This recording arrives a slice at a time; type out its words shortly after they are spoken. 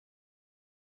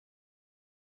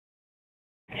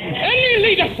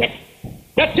leadership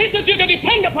that teaches you to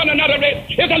depend upon another race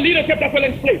is a leadership that will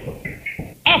enslave you.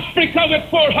 Africa with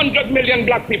 400 million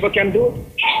black people can do it.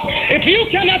 If you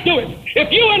cannot do it,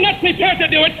 if you are not prepared to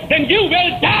do it, then you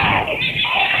will die.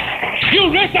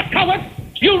 You race of cowards,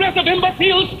 you race of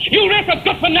imbeciles, you race of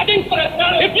good for nothing.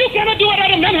 If you cannot do what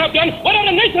other men have done, what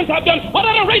other nations have done, what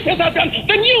other races have done,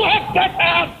 then you have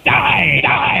better die,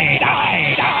 die,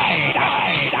 die, die,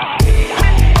 die, die.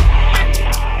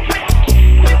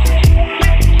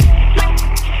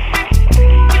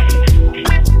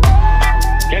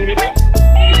 Can we do it?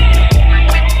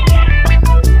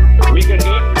 We can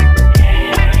do it.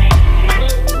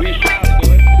 We shall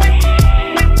do it.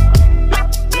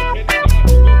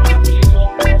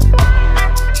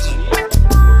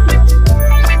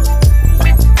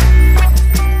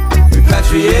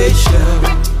 Repatriation,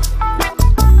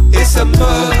 it's a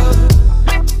must.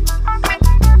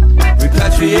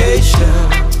 Repatriation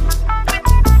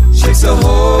shakes a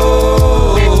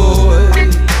whole.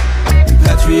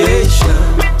 Repatriation,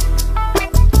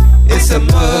 it's a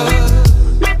must.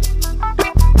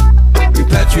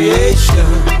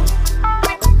 Repatriation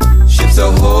ships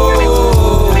a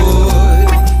whole.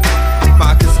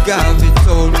 Marcus Garvey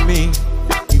told me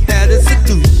he had a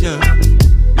solution.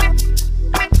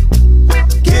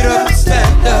 Get up,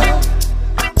 stand up,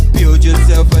 build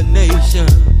yourself a nation.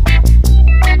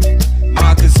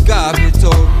 Marcus Garvey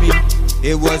told me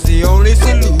it was the only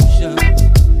solution.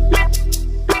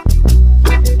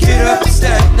 Get up,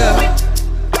 stand up,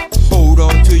 hold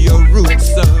on to your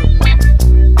roots, son.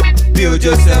 Build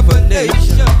yourself a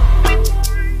nation.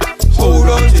 Hold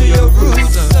on to your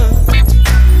roots, son.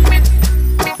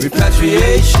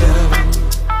 Repatriation,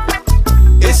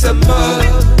 it's a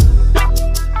must.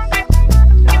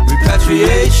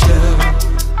 Repatriation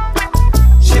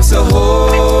shifts a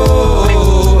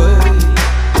whole.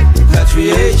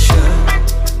 Repatriation,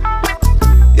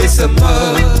 it's a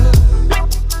must.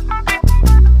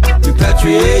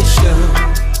 Repatriation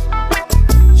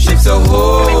shifts a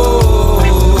whole.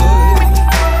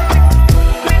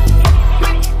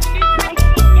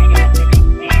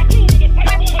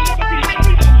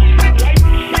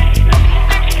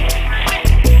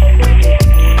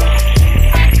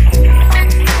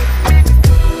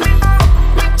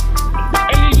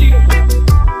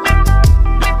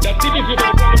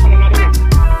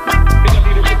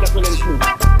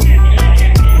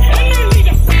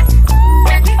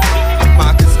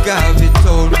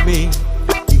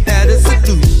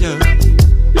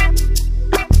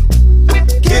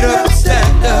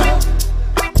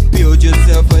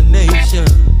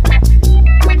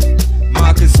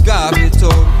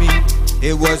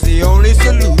 It was the only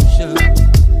solution.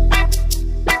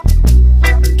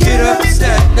 Get up,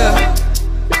 stand up,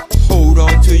 hold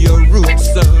on to your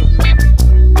roots, son.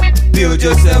 Build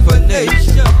yourself a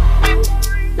nation.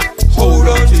 Hold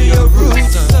on to your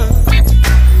roots, son.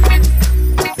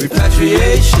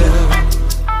 Repatriation,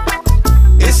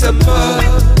 it's a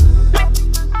must.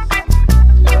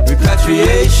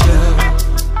 Repatriation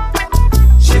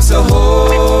shifts a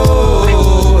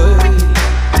whole.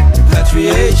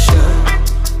 Repatriation,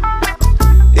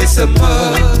 it's a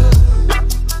must.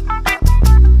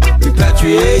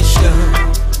 Repatriation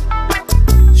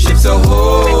shifts a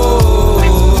whole.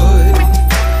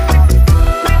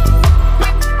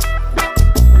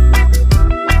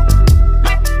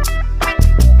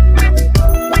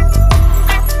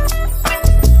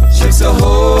 Shifts a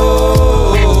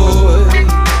whole.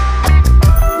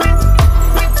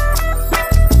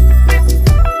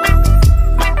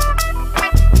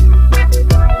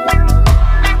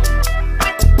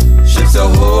 Shifts a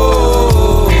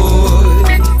whole.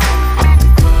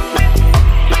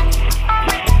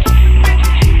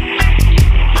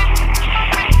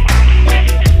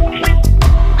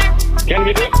 Can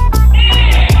we do it?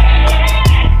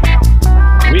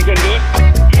 We can do it.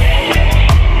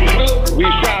 We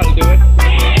shall do it.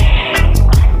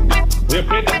 We have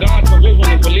prayed to God for vision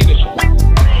and for leadership.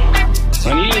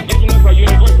 And He has given us a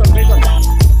universal vision.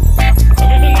 A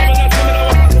vision that will not limit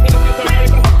our possibilities to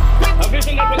America. A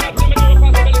vision that will not